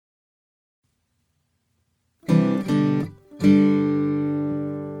August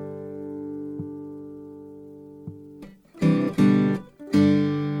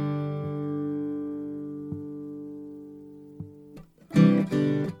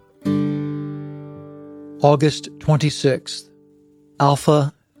 26th,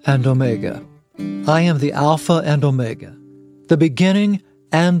 Alpha and Omega. I am the Alpha and Omega, the beginning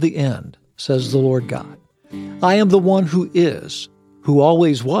and the end, says the Lord God. I am the one who is, who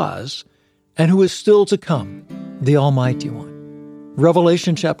always was, and who is still to come, the Almighty One.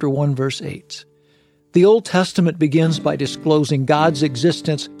 Revelation chapter 1, verse 8. The Old Testament begins by disclosing God's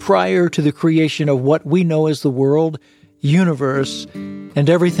existence prior to the creation of what we know as the world, universe, and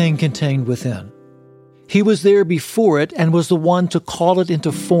everything contained within. He was there before it and was the one to call it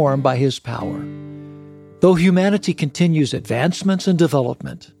into form by His power. Though humanity continues advancements and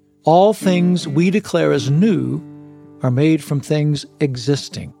development, all things we declare as new are made from things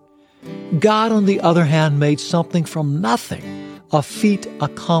existing. God, on the other hand, made something from nothing, a feat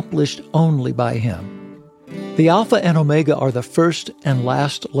accomplished only by Him. The Alpha and Omega are the first and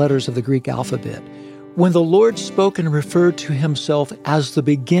last letters of the Greek alphabet. When the Lord spoke and referred to Himself as the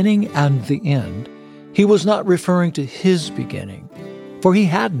beginning and the end, He was not referring to His beginning, for He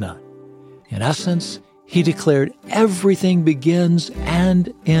had none. In essence, He declared everything begins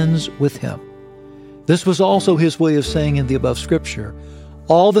and ends with Him. This was also His way of saying in the above Scripture,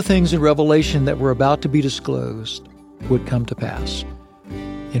 all the things in Revelation that were about to be disclosed would come to pass.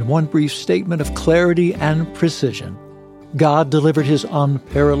 In one brief statement of clarity and precision, God delivered His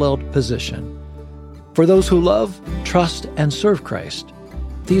unparalleled position. For those who love, trust, and serve Christ,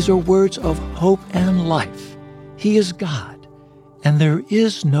 these are words of hope and life. He is God, and there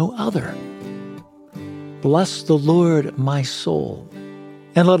is no other. Bless the Lord, my soul,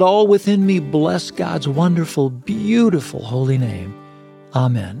 and let all within me bless God's wonderful, beautiful holy name.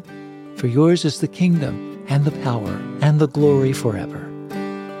 Amen. For yours is the kingdom, and the power, and the glory forever.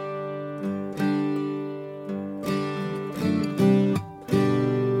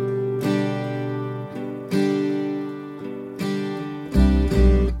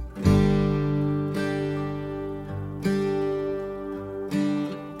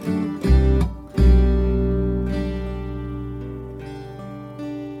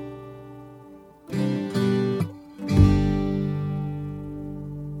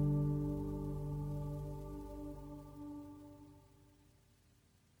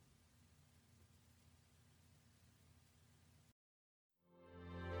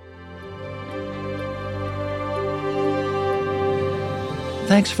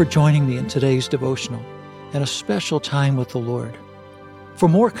 Thanks for joining me in today's devotional and a special time with the Lord. For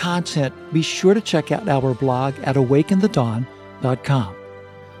more content, be sure to check out our blog at awakenthedawn.com.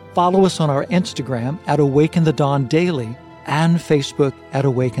 Follow us on our Instagram at Awaken the Dawn Daily and Facebook at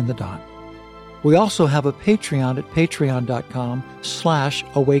Awaken the Dawn. We also have a Patreon at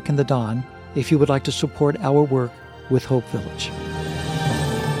patreon.com/awakenthedawn if you would like to support our work with Hope Village.